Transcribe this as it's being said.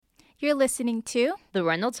You're listening to The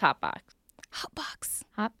Reynolds Hotbox. Hotbox.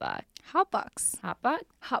 Hotbox. Hotbox. Hotbox.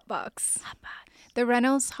 Hotbox. Hotbox. The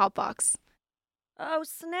Reynolds Hotbox. Oh,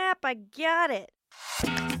 snap, I got it.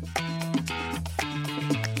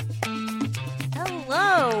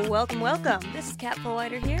 Hello, welcome. This is Kat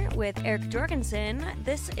Fulwider here with Erik Jorgensen.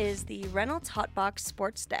 This is the Reynolds Hotbox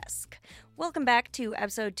Sports Desk. Welcome back to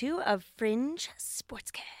episode 2 of Fringe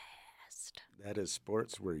Sportscast. That is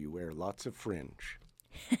sports where you wear lots of fringe.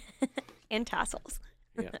 And tassels.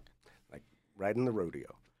 Yeah, like riding the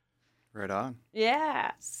rodeo. Right on.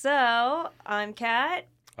 Yeah, so I'm Kat,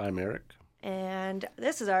 I'm Erik. and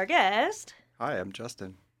this is our guest. Hi, I'm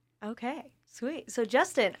Justin. Okay, sweet. So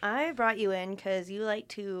Justin, I brought you in because you like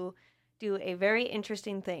to do a very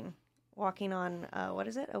interesting thing. Walking on, what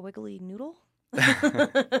is it, a wiggly noodle?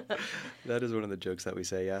 That is one of the jokes that we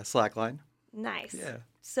say, yeah. Slackline. Nice. Yeah.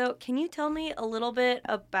 So can you tell me a little bit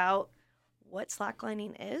about what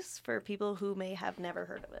slacklining is for people who may have never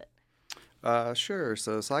heard of it? Sure.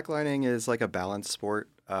 So slacklining is like a balance sport,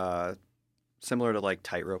 similar to like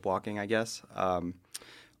tightrope walking, I guess.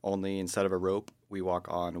 Only instead of a rope, we walk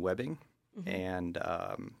on webbing. Mm-hmm. And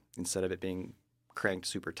instead of it being cranked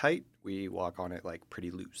super tight, we walk on it like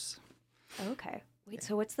pretty loose. Okay. Wait,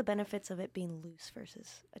 so what's the benefits of it being loose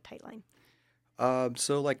versus a tight line?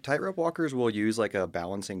 So like tightrope walkers will use like a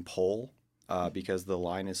balancing pole because the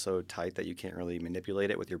line is so tight that you can't really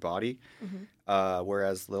manipulate it with your body. Mm-hmm.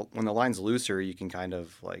 Whereas when the line's looser, you can kind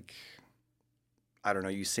of like, I don't know,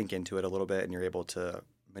 you sink into it a little bit and you're able to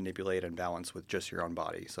manipulate and balance with just your own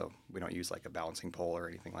body. So we don't use like a balancing pole or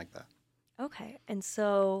anything like that. Okay. And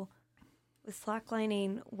so with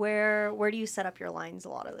slacklining, where do you set up your lines a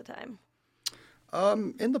lot of the time?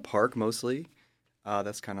 In the park mostly.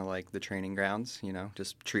 That's kind of like the training grounds, you know,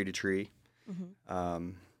 just tree to tree. Mm-hmm.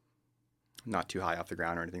 Not too high off the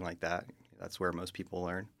ground or anything like that. That's where most people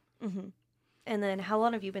learn. Mm-hmm. And then how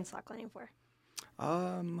long have you been slacklining for?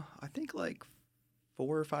 I think like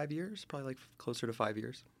 4 or 5 years, probably like closer to 5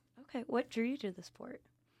 years. Okay. What drew you to the sport?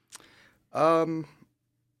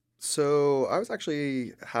 So I was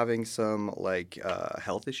actually having some like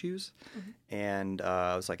health issues, Mm-hmm. and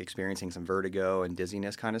I was like experiencing some vertigo and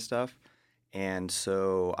dizziness kind of stuff. And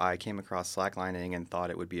so I came across slacklining and thought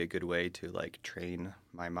it would be a good way to like train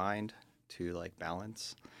my mind to like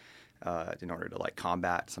balance in order to like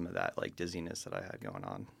combat some of that like dizziness that I had going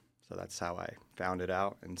on. So that's how I found it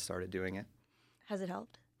out and started doing it. Has it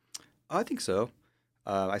helped? I think so.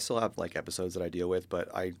 I still have like episodes that I deal with,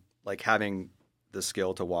 but I like having the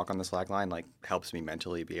skill to walk on the slack line like helps me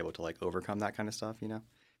mentally be able to like overcome that kind of stuff, you know?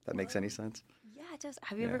 If that makes any sense. Yeah, it does.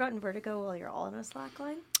 Have you ever gotten vertigo while you're all on a slack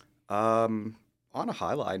line? On a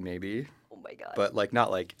high line maybe, Oh my god. but like not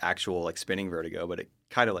like actual like spinning vertigo, but it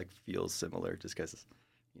kind of like feels similar just because,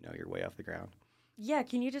 you know, you're way off the ground. Yeah,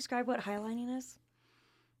 can you describe what highlining is?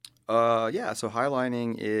 Yeah, so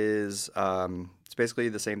highlining is it's basically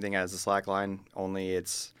the same thing as the slack line, only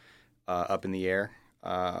it's up in the air.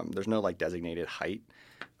 There's no like designated height,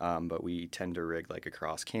 but we tend to rig like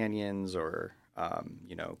across canyons or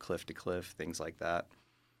you know, cliff to cliff, things like that,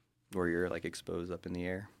 where you're like exposed up in the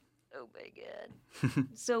air. Oh my god.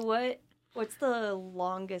 So what's the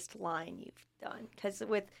longest line you've done? Because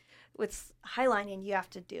with highlining, you have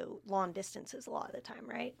to do long distances a lot of the time,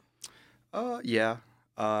 right? Yeah.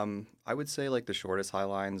 I would say like the shortest high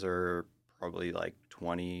lines are probably like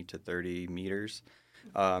 20 to 30 meters.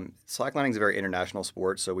 Slacklining is a very international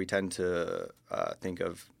sport, so we tend to think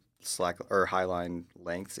of slack or high line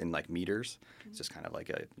lengths in like meters. It's just kind of like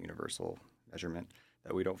a universal measurement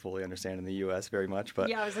that we don't fully understand in the U.S. very much. But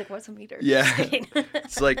Yeah, I was like, what's a meter? yeah,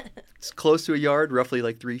 it's like it's close to a yard, roughly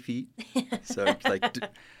like 3 feet. So it's like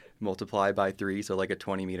multiply by 3, so like a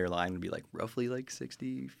 20-meter line would be like roughly like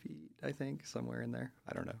 60 feet, I think, somewhere in there.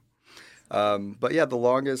 I don't know. But yeah, the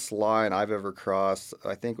longest line I've ever crossed,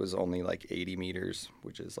 I think, was only like 80 meters,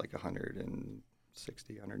 which is like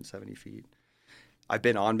 160, 170 feet. I've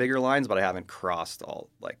been on bigger lines, but I haven't crossed all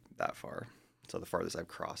like that far. So the farthest I've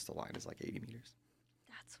crossed the line is like 80 meters.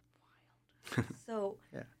 That's wild. So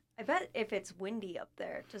Yeah. I bet if it's windy up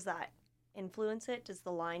there, does that influence it? Does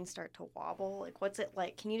the line start to wobble? Like, what's it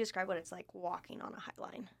like? Can you describe what it's like walking on a high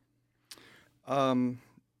line?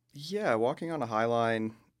 Yeah, walking on a high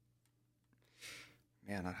line,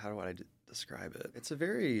 man, how do I describe it? It's a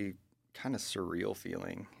very kind of surreal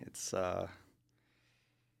feeling. It's, I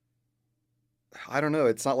don't know.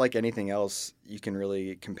 It's not like anything else you can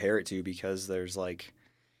really compare it to because there's like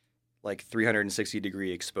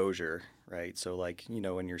 360-degree exposure, right? So like, you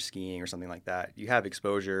know, when you're skiing or something like that, you have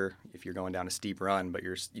exposure if you're going down a steep run, but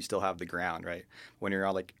you still have the ground, right? When you're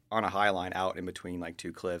on a high line out in between like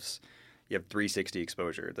two cliffs, you have 360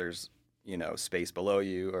 exposure. There's, space below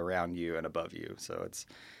you, around you, and above you. So it's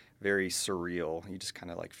very surreal. You just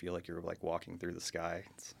kind of like feel like you're like walking through the sky.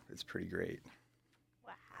 It's pretty great.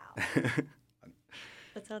 Wow.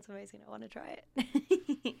 That sounds amazing. I want to try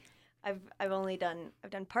it. I've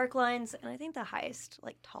done park lines, and I think the highest,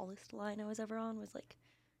 like tallest line I was ever on was like,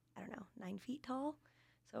 I don't know, 9 feet tall.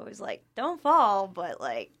 So it was like, don't fall, but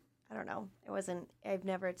like, I don't know. I've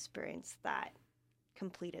never experienced that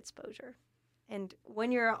complete exposure. And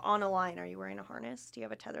when you're on a line, are you wearing a harness? Do you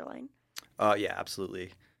have a tether line? Yeah,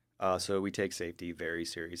 absolutely. So we take safety very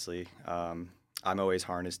seriously. I'm always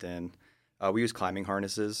harnessed in. We use climbing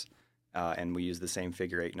harnesses. And we use the same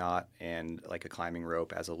figure 8 knot and like a climbing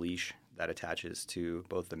rope as a leash that attaches to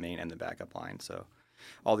both the main and the backup line. So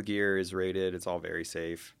all the gear is rated. It's all very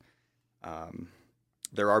safe.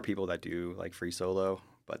 There are people that do like free solo,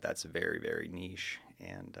 but that's very, very niche,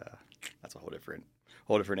 and that's a whole different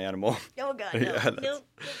animal. Oh God, no. Yeah,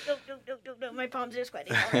 No. My palms are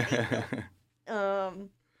sweating already.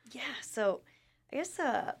 Yeah. So I guess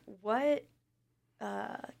what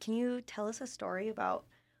can you tell us a story about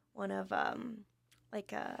one of a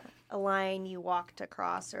line you walked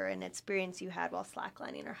across or an experience you had while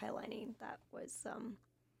slacklining or highlining that was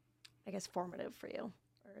I guess formative for you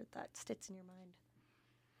or that sticks in your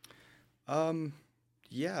mind?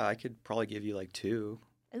 Yeah, I could probably give you like 2.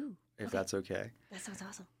 Ooh, if okay. that's okay. That sounds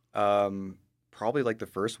awesome. Probably like the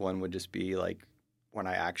first one would just be like when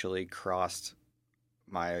I actually crossed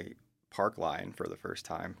my park line for the first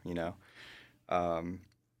time,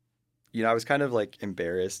 I was kind of like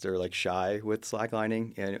embarrassed or like shy with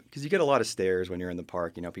slacklining, and because you get a lot of stares when you're in the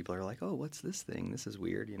park, people are like, "Oh, what's this thing? This is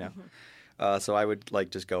weird," Mm-hmm. So I would like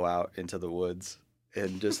just go out into the woods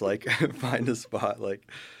and just like find a spot like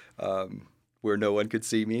where no one could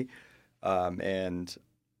see me, and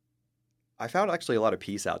I found actually a lot of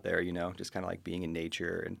peace out there, just kind of like being in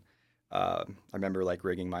nature. And I remember like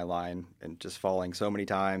rigging my line and just falling so many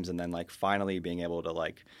times, and then like finally being able to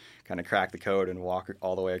like kind of crack the code and walk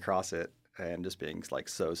all the way across it, and just being like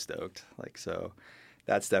so stoked. Like, so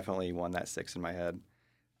that's definitely one that sticks in my head.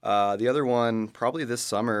 The other one, probably this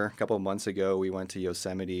summer, a couple of months ago, we went to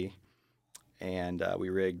Yosemite and we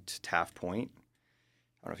rigged Taft Point.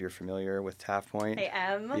 I don't know if you're familiar with Taft Point. I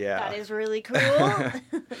am. Yeah. That is really cool.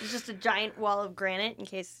 It's just a giant wall of granite in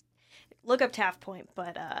case. Look up Taft Point,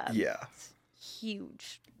 but Yeah.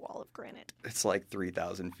 Huge wall of granite. It's like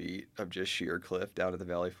 3,000 feet of just sheer cliff down to the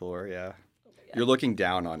valley floor, yeah. Oh my God. You're looking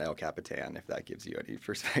down on El Capitan, if that gives you any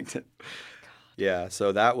perspective. Yeah,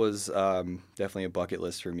 so that was definitely a bucket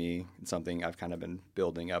list for me. It's something I've kind of been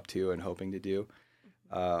building up to and hoping to do.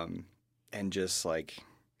 And just like,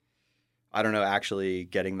 I don't know, actually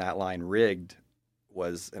getting that line rigged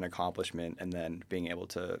was an accomplishment, and then being able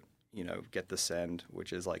to, get the send,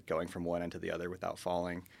 which is like going from one end to the other without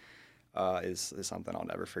falling, is something I'll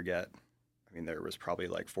never forget. I mean, there was probably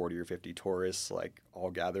like 40 or 50 tourists like all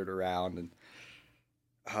gathered around, and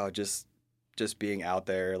just being out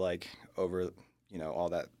there like over, all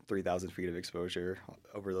that 3,000 feet of exposure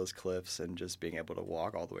over those cliffs, and just being able to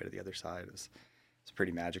walk all the way to the other side is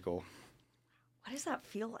pretty magical. What does that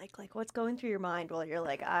feel like? Like, what's going through your mind while you're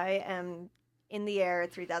like, I am in the air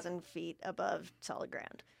 3,000 feet above solid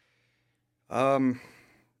ground?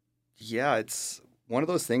 Yeah, it's one of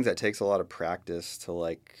those things that takes a lot of practice to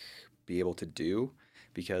like be able to do,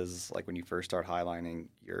 because like when you first start highlining,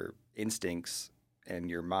 your instincts and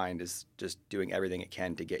your mind is just doing everything it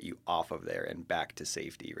can to get you off of there and back to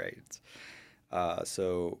safety, right?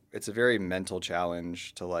 So it's a very mental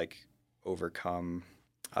challenge to like overcome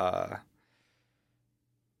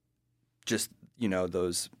just,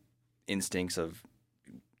 those instincts of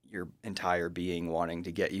your entire being wanting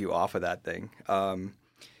to get you off of that thing.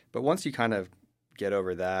 But once you kind of get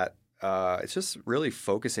over that, it's just really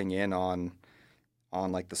focusing in on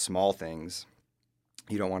like the small things.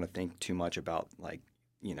 You don't want to think too much about like,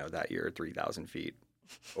 that you're 3,000 feet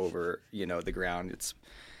over, the ground. It's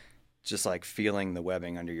just like feeling the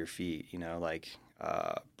webbing under your feet, like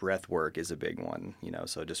breath work is a big one,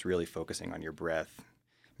 so just really focusing on your breath,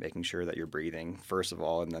 making sure that you're breathing first of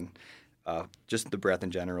all, and then just the breath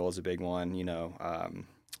in general is a big one,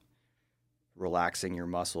 relaxing your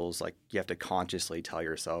muscles. Like you have to consciously tell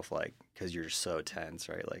yourself, like, because you're so tense,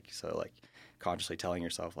 right? Like, so like consciously telling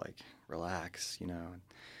yourself like, relax,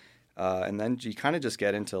 and then you kind of just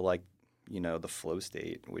get into like, the flow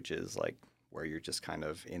state, which is like where you're just kind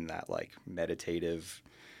of in that like meditative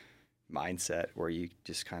mindset where you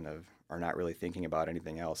just kind of are not really thinking about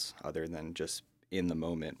anything else other than just in the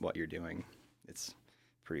moment what you're doing. It's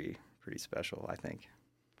pretty special, I think.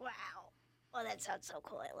 Wow. Well, that sounds so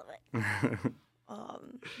cool. I love it.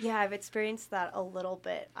 Yeah, I've experienced that a little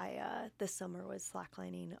bit. This summer was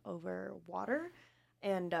slacklining over water,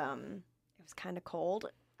 and it was kind of cold.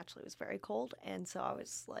 Actually, it was very cold, and so I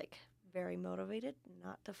was like very motivated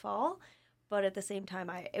not to fall. But at the same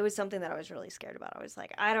time, it was something that I was really scared about. I was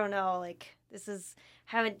like, I don't know, like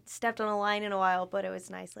haven't stepped on a line in a while, but it was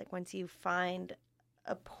nice. Like once you find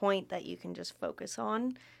a point that you can just focus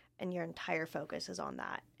on, and your entire focus is on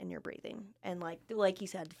that, and you're breathing, and like you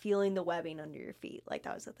said, feeling the webbing under your feet. Like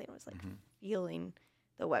that was the thing. It was like feeling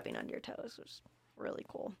the webbing under your toes was really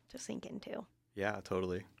cool to sink into. Yeah,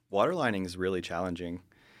 totally. Waterlining is really challenging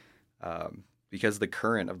because the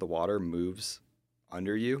current of the water moves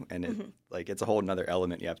under you, and it's a whole another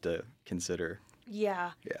element you have to consider.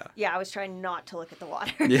 Yeah. I was trying not to look at the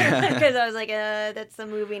water. Yeah. Because I was like, that's a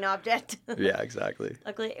moving object. Yeah, exactly.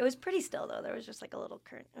 Luckily, it was pretty still, though. There was just like a little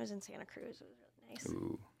current. It was in Santa Cruz. It was really nice.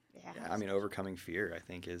 Ooh. Yeah. I mean, overcoming fear, I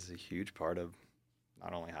think, is a huge part of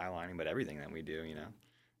not only highlining, but everything that we do,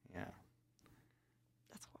 Yeah.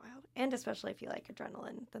 That's wild. And especially if you like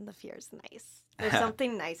adrenaline, then the fear is nice. There's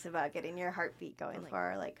something nice about getting your heartbeat going.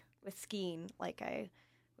 Like with skiing,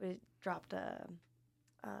 we dropped a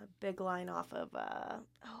big line off of,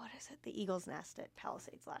 what is it? The Eagle's Nest at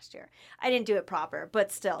Palisades last year. I didn't do it proper,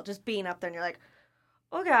 but still, just being up there and you're like,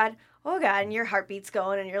 oh God, and your heartbeat's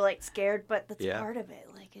going and you're like scared, but that's part of it.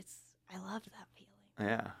 Like I love that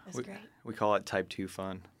feeling. Yeah. It's great. We call it type 2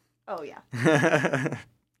 fun. Oh, yeah.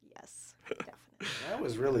 Yes, definitely. When I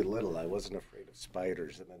was really little, I wasn't afraid of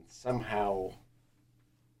spiders, and then somehow,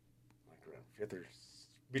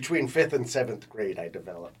 between 5th and 7th grade, I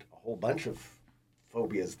developed a whole bunch of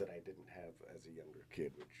phobias that I didn't have as a younger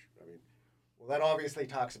kid, that obviously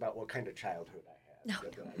talks about what kind of childhood I had.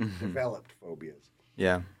 That I developed phobias.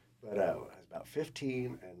 Yeah. But I was about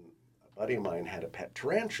 15, and a buddy of mine had a pet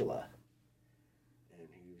tarantula. And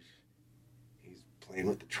he's playing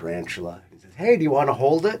with the tarantula. He says, hey, do you want to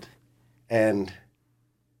hold it? And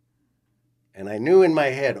I knew in my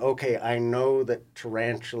head, okay, I know that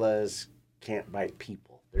tarantulas can't bite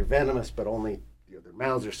people. They're venomous, but only their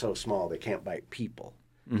mouths are so small they can't bite people.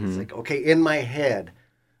 Mm-hmm. It's like, okay, in my head,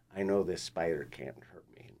 I know this spider can't hurt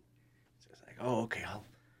me. And so it's like, oh, okay,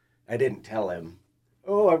 I didn't tell him,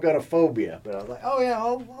 oh, I've got a phobia. But I was like, oh, yeah,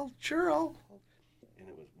 I'll sure. And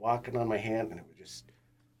it was walking on my hand, and it was just,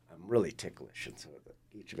 I'm really ticklish. And so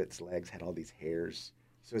each of its legs had all these hairs.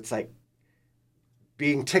 So it's like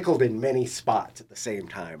being tickled in many spots at the same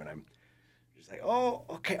time. And I'm just like, oh,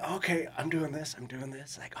 okay, I'm doing this.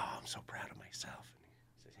 Like, oh, I'm so proud of myself. And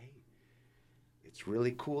he says, hey, it's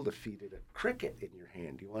really cool to feed it a cricket in your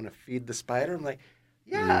hand. Do you want to feed the spider? I'm like,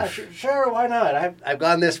 yeah, sure, why not? I've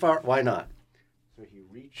gone this far, why not? So he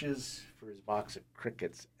reaches for his box of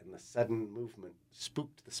crickets, and the sudden movement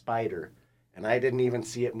spooked the spider, and I didn't even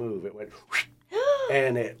see it move. It went, whoosh,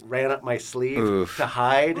 and it ran up my sleeve to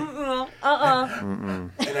hide. And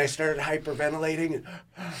I started hyperventilating,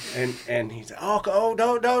 and he said, oh,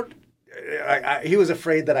 don't. He was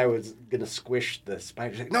afraid that I was going to squish the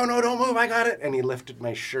spider. He's like, no, don't move, I got it. And he lifted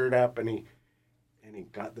my shirt up, and he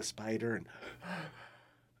got the spider,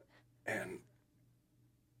 and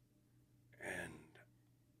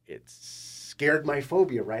it scared my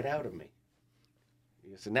phobia right out of me.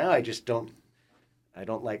 So now I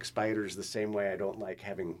don't like spiders the same way I don't like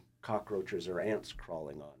having cockroaches or ants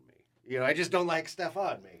crawling on me. I just don't like stuff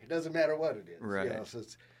on me. It doesn't matter what it is. Right. So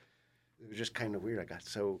it was just kind of weird. I got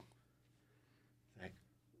so like,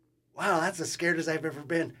 wow, that's as scared as I've ever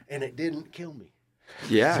been, and it didn't kill me.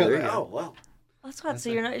 Yeah. So there you like, go. oh well. That's what.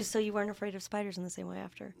 So you weren't afraid of spiders in the same way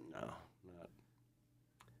after? No, not.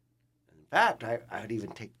 In fact, I'd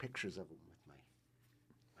even take pictures of them with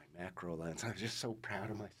my macro lens. I was just so proud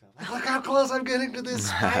of myself. Like, look how close I'm getting to this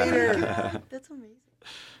spider. God, that's amazing.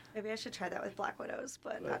 Maybe I should try that with black widows,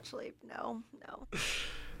 but actually, no. I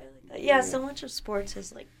like that. Yeah, so much of sports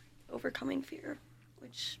is like overcoming fear,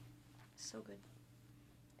 which is so good,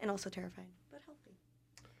 and also terrifying, but healthy.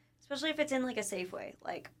 Especially if it's in like a safe way,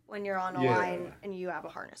 like when you're on a line and you have a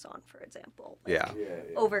harness on, for example. Like,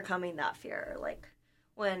 overcoming that fear, like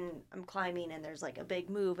when I'm climbing and there's like a big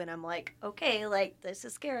move and I'm like, okay, like this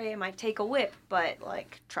is scary. I might take a whip, but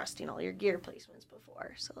like trusting all your gear placements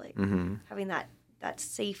before. So like having that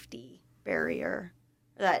safety barrier,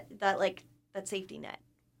 that safety net,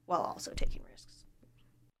 while also taking risks.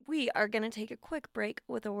 We are going to take a quick break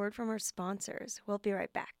with a word from our sponsors. We'll be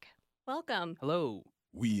right back. Welcome. Hello.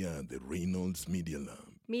 We are the Reynolds Media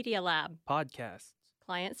Lab. Media Lab. Podcasts.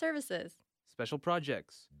 Client services. Special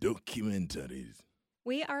projects. Documentaries.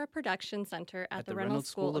 We are a production center at the Reynolds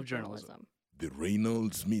School of Journalism. The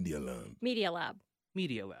Reynolds Media Lab. Media Lab.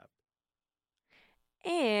 Media Lab.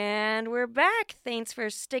 And we're back. Thanks for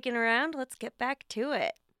sticking around. Let's get back to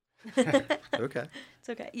it. Okay. It's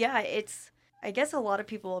okay. Yeah, I guess a lot of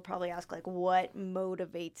people will probably ask, like, what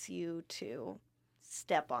motivates you to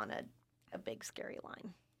step on a big, scary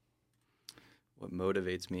line? What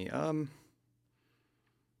motivates me?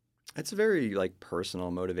 It's a very, like, personal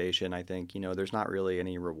motivation, I think. You know, there's not really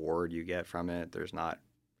any reward you get from it. There's not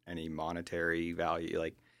any monetary value,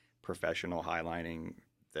 like professional highlining.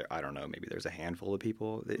 I don't know, maybe there's a handful of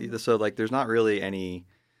people. So, like, there's not really any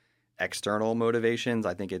external motivations.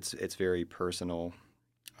 I think it's very personal,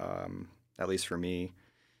 at least for me.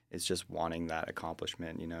 It's just wanting that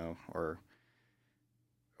accomplishment, you know, or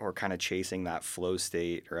kind of chasing that flow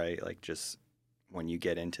state, right? Like, just when you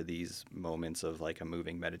get into these moments of, like, a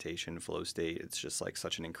moving meditation flow state, it's just, like,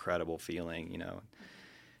 such an incredible feeling, you know.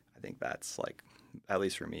 I think that's, like, at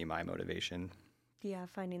least for me, my motivation. Yeah,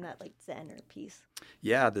 finding that, like, zen or peace.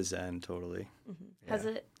 Yeah, the zen, totally. Mm-hmm. Yeah. Has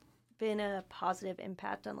it been a positive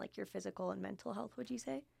impact on, like, your physical and mental health, would you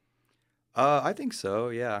say? I think so,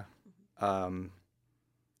 yeah.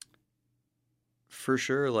 For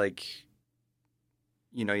sure, like,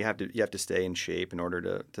 you know, you have to stay in shape in order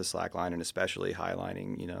to slackline, and especially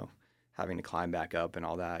highlining, you know, having to climb back up and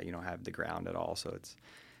all that. You don't have the ground at all, so it's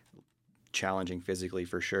challenging physically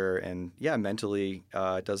for sure. And yeah, mentally,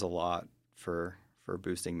 it does a lot for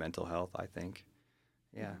boosting mental health, I think.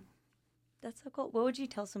 Yeah. That's so cool. What would you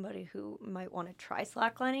tell somebody who might want to try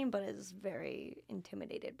slacklining but is very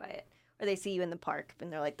intimidated by it? Or they see you in the park and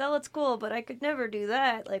they're like, "That looks cool, but I could never do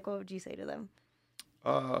that." Like, what would you say to them?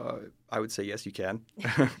 I would say yes, you can.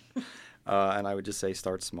 And I would just say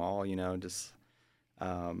start small, you know, just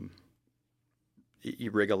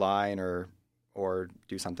you rig a line or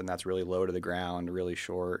do something that's really low to the ground, really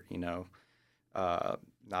short, you know,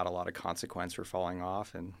 not a lot of consequence for falling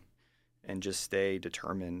off, and just stay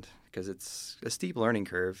determined, because it's a steep learning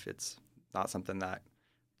curve. It's not something that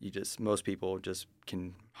most people just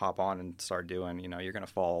can hop on and start doing. You know, you're going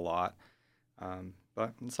to fall a lot.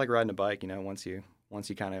 But it's like riding a bike, you know, once you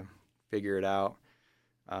kind of figure it out,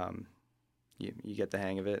 you get the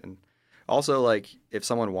hang of it. And also, like, if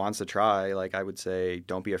someone wants to try, like, I would say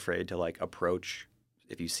don't be afraid to, like, approach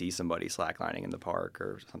if you see somebody slacklining in the park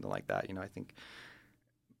or something like that. You know, I think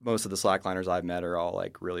most of the slackliners I've met are all,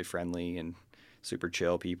 like, really friendly and super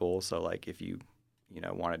chill people. So, like, if you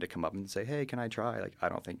know, wanted to come up and say, "Hey, can I try?" Like, I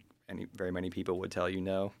don't think very many people would tell you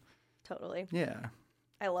no. Totally. Yeah.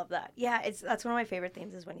 I love that. Yeah, that's one of my favorite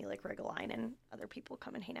things is when you, like, rig a line and other people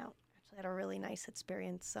come and hang out. Actually, I had a really nice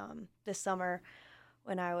experience this summer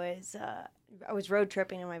when I was road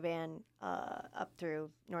tripping in my van up through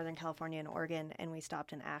Northern California and Oregon, and we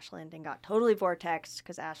stopped in Ashland and got totally vortexed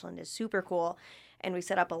because Ashland is super cool, and we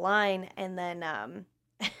set up a line, and then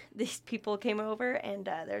these people came over, and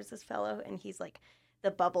there's this fellow, and he's, like,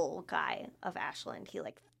 the bubble guy of Ashland. He,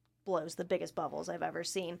 like, blows the biggest bubbles I've ever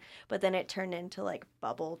seen, but then it turned into, like,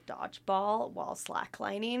 bubble dodgeball while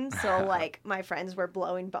slacklining. So, like, my friends were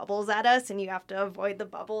blowing bubbles at us, and you have to avoid the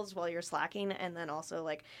bubbles while you're slacking. And then also,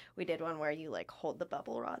 like, we did one where you, like, hold the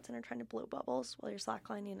bubble rods and are trying to blow bubbles while you're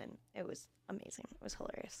slacklining, and it was amazing. It was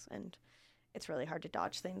hilarious, and it's really hard to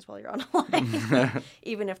dodge things while you're on a line,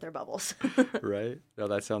 even if they're bubbles. Right? No,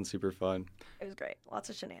 that sounds super fun. It was great.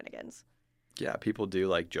 Lots of shenanigans. Yeah, people do,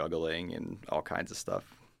 like, juggling and all kinds of stuff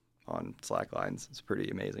on slack lines. It's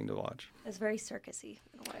pretty amazing to watch. It's very circusy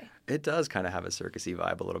in a way. It does kind of have a circusy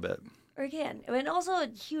vibe a little bit. Or again, and also a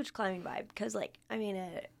huge climbing vibe, because, like, I mean,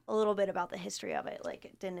 a little bit about the history of it.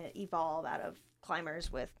 Like, didn't it evolve out of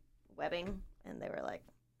climbers with webbing, and they were like,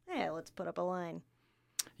 "Hey, let's put up a line."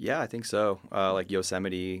 Yeah, I think so. Like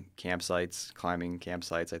Yosemite campsites, climbing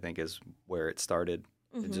campsites, I think is where it started.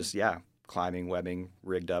 Mm-hmm. It's just, climbing, webbing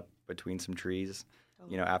rigged up between some trees,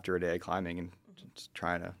 you know, after a day of climbing, and just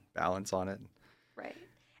trying to balance on it. Right.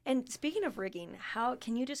 And speaking of rigging, how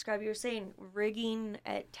can you describe, you were saying rigging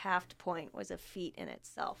at Taft Point was a feat in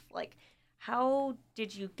itself. Like, how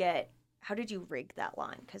did you rig that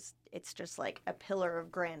line? Because it's just like a pillar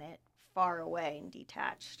of granite far away and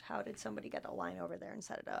detached. How did somebody get a line over there and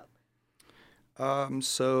set it up?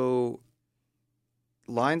 So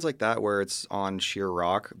lines like that where it's on sheer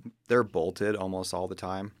rock, they're bolted almost all the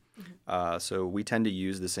time. Mm-hmm. So we tend to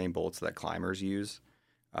use the same bolts that climbers use.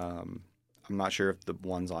 I'm not sure if the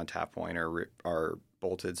ones on Taft Point are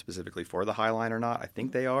bolted specifically for the high line or not. I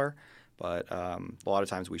think they are, but a lot of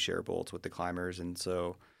times we share bolts with the climbers, and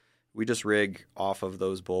so we just rig off of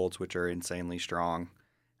those bolts, which are insanely strong,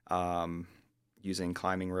 using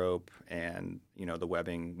climbing rope and, you know, the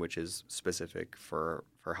webbing, which is specific for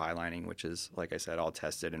highlining, which is, like I said, all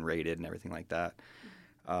tested and rated and everything like that.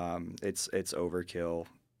 It's overkill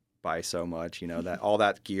by so much. You know, that all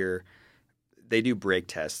that gear, they do brake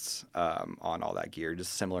tests on all that gear,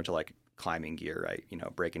 just similar to like climbing gear, right? You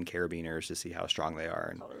know, breaking carabiners to see how strong they are.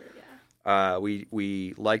 And, Totally, yeah.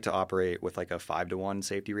 we like to operate with like a 5-to-1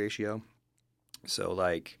 safety ratio. So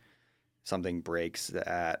like something breaks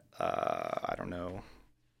at I don't know,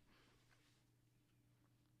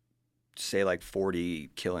 say like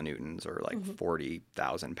 40 kilonewtons or like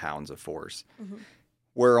 40,000 pounds of force.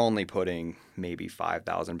 We're only putting maybe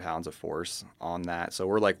 5,000 pounds of force on that. So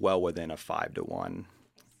we're like well within a 5-to-1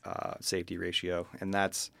 safety ratio. And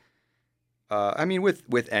that's, I mean,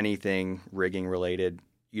 with anything rigging related,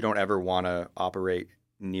 you don't ever want to operate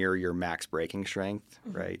near your max braking strength,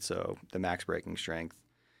 right? So the max braking strength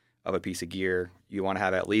of a piece of gear, you want to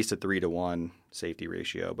have at least a 3-to-1 safety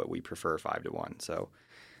ratio, but we prefer 5-to-1. So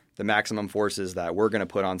the maximum forces that we're going to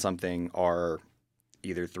put on something are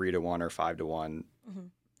either 3-to-1 or 5-to-1,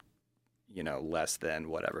 you know, less than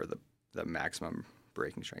whatever the maximum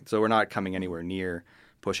braking strength. So we're not coming anywhere near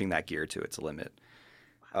pushing that gear to its limit.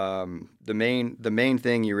 The main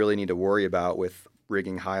thing you really need to worry about with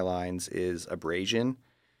rigging high lines is abrasion.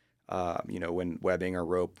 You know, when webbing or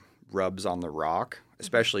rope rubs on the rock,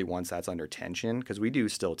 especially once that's under tension, because we do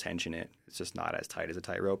still tension it. It's just not as tight as a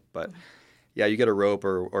tightrope. But yeah, you get a rope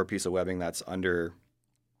or a piece of webbing that's under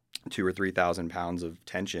 2,000 or 3,000 pounds of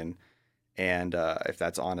tension, and if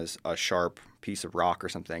that's on a sharp piece of rock or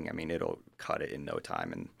something, I mean, it'll cut it in no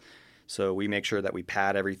time. And so we make sure that we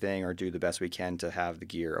pad everything or do the best we can to have the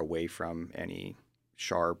gear away from any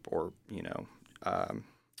sharp or, you know,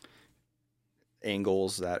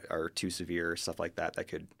 angles that are too severe, stuff like that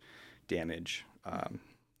could damage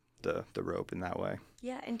the rope in that way.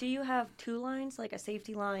 Yeah, and do you have two lines, like a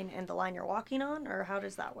safety line and the line you're walking on, or how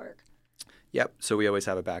does that work? Yep. So we always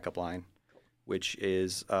have a backup line, which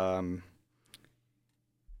is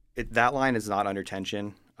that line is not under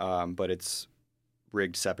tension, but it's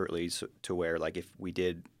rigged separately to where, like, if we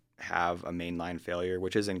did have a main line failure,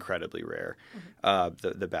 which is incredibly rare,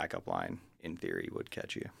 the backup line in theory would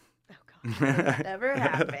catch you. Oh God, that never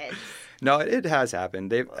happens. No, it has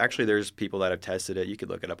happened. There's people that have tested it. You could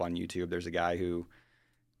look it up on YouTube. There's a guy who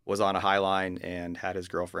was on a high line and had his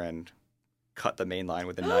girlfriend cut the main line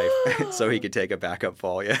with a knife so he could take a backup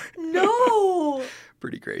fall. Yeah. No.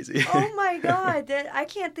 Pretty crazy. Oh my God, I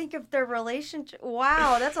can't think of their relationship.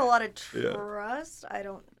 Wow, that's a lot of Yeah. trust. I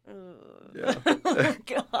don't. Yeah. Oh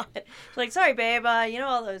God. Like, sorry, babe. You know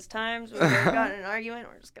all those times we got in an argument.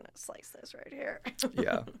 We're just gonna slice this right here.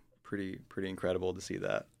 Yeah. Pretty incredible to see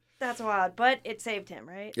that. That's wild, but it saved him,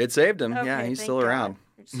 right? It saved him. Okay, Yeah, he's thank still God. around.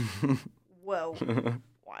 Whoa,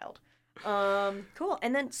 wild. Cool.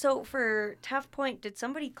 And then, so for Taft Point, did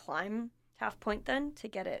somebody climb Taft Point then to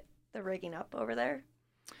get the rigging up over there?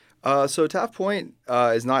 So Taft Point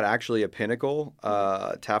is not actually a pinnacle.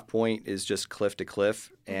 Taft Point is just cliff to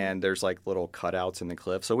cliff, and there's like little cutouts in the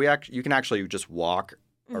cliff. So you can actually just walk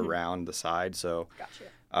around the side. So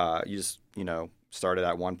Gotcha. you just, you know, started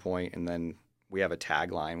at one point, and then we have a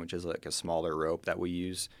tag line, which is like a smaller rope that we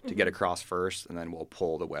use to get across first, and then we'll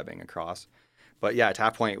pull the webbing across. But yeah,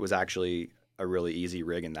 Taft Point was actually a really easy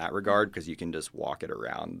rig in that regard because you can just walk it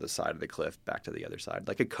around the side of the cliff back to the other side,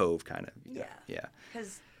 like a cove kind of. Yeah.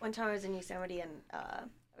 Because one time I was in Yosemite and I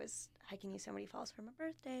was hiking Yosemite Falls for my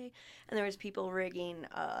birthday, and there was people rigging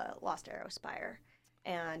Lost Arrow Spire,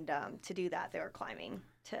 and to do that they were climbing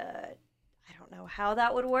to. I don't know how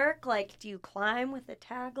that would work. Like, do you climb with a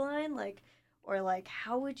tagline? Like, or like,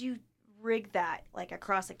 how would you rig that, like,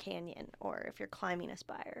 across a canyon, or if you're climbing a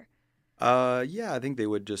spire? Yeah, I think they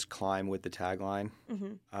would just climb with the tagline.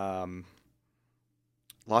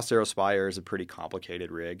 Lost Arrow Spire is a pretty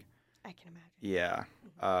complicated rig. I can imagine. Yeah.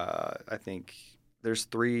 I think there's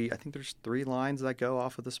three lines that go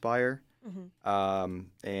off of the spire.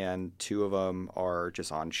 And two of them are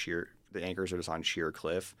just on the anchors are just on sheer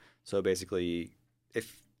cliff. So basically,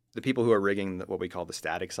 if the people who are rigging what we call the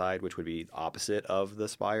static side, which would be opposite of the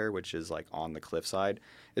spire, which is like on the cliff side,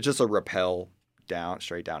 it's just a rappel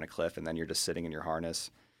straight down a cliff, and then you're just sitting in your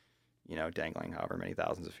harness, you know, dangling however many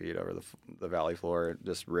thousands of feet over the valley floor,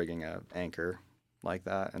 just rigging a anchor like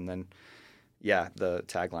that. And then, yeah, the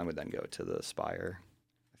tagline would then go to the spire,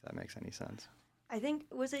 if that makes any sense. I think,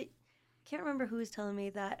 can't remember who was telling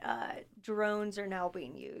me that drones are now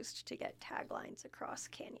being used to get taglines across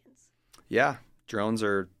canyons. Yeah, drones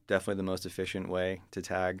are definitely the most efficient way to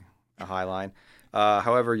tag a high line.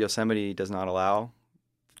 However, Yosemite does not allow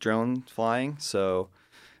drone flying, so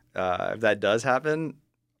if that does happen,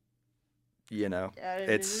 you know,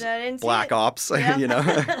 it's black ops, you know.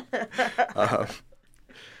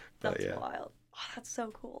 That's yeah. wild. Oh, that's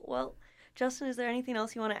so cool. Well, Justin, is there anything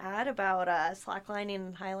else you want to add about slacklining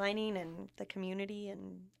and highlining and the community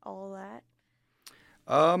and all of that?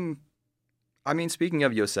 I mean, speaking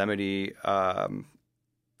of Yosemite,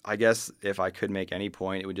 I guess if I could make any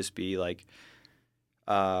point, it would just be like,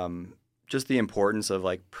 just the importance of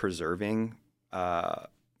like preserving,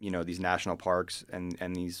 these national parks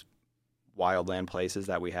and these wildland places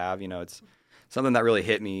that we have. It's something that really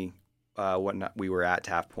hit me when we were at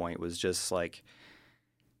Taft Point was just like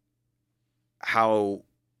how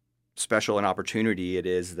special an opportunity it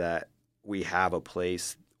is that we have a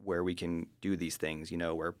place where we can do these things,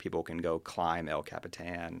 where people can go climb El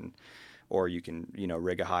Capitan, or you can,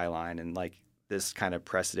 rig a high line. And like this kind of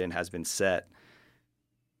precedent has been set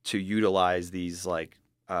to utilize these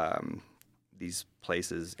these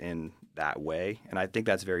places in that way. And I think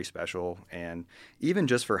that's very special. And even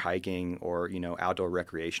just for hiking or, outdoor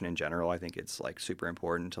recreation in general, I think it's like super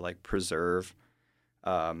important to like preserve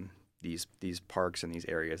these parks and these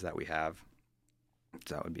areas that we have.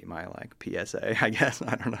 So that would be my like PSA, I guess.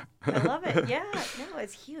 I don't know. I love it. Yeah, no,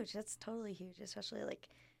 it's huge. That's totally huge, especially like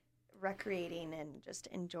recreating and just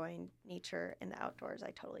enjoying nature in the outdoors. I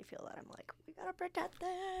totally feel that. I'm like, we gotta protect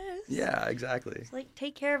this. Yeah, exactly. It's like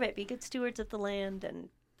take care of it, be good stewards of the land and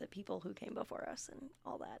the people who came before us and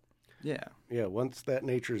all that. Yeah. Yeah, once that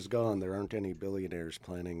nature's gone, there aren't any billionaires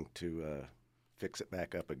planning to fix it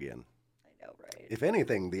back up again. I know, right? If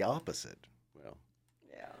anything, the opposite. Well,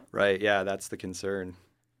 yeah. Right, yeah, that's the concern.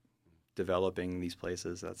 Developing these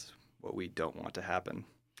places, that's what we don't want to happen.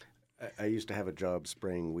 I used to have a job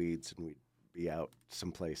spraying weeds, and we'd be out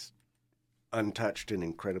someplace untouched and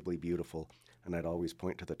incredibly beautiful, and I'd always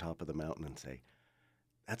point to the top of the mountain and say,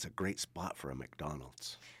 that's a great spot for a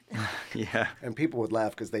McDonald's. Yeah. And people would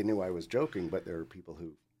laugh because they knew I was joking, but there are people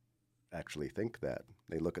who actually think that.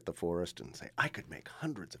 They look at the forest and say, I could make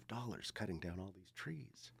hundreds of dollars cutting down all these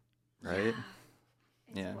trees. Right?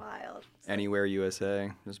 It's wild. It's Anywhere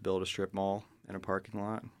USA, just build a strip mall and a parking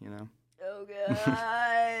lot, oh, God.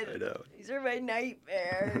 I know. These are my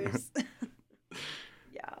nightmares.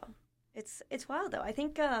 Yeah. It's wild, though. I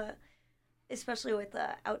think, especially with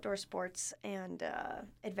outdoor sports and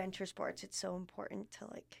adventure sports, it's so important to,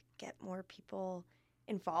 like, get more people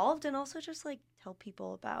involved and also just, like, tell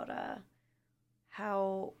people about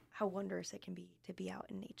how wondrous it can be to be out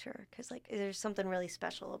in nature. Because, like, there's something really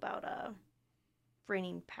special about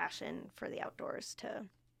bringing passion for the outdoors to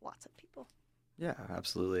lots of people. Yeah,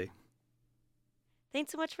 absolutely.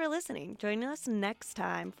 Thanks so much for listening. Join us next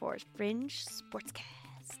time for Fringe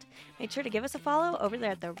Sportscast. Make sure to give us a follow over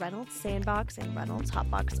there at the Reynolds Sandbox and Reynolds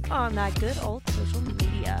Hotbox on that good old social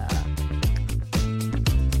media.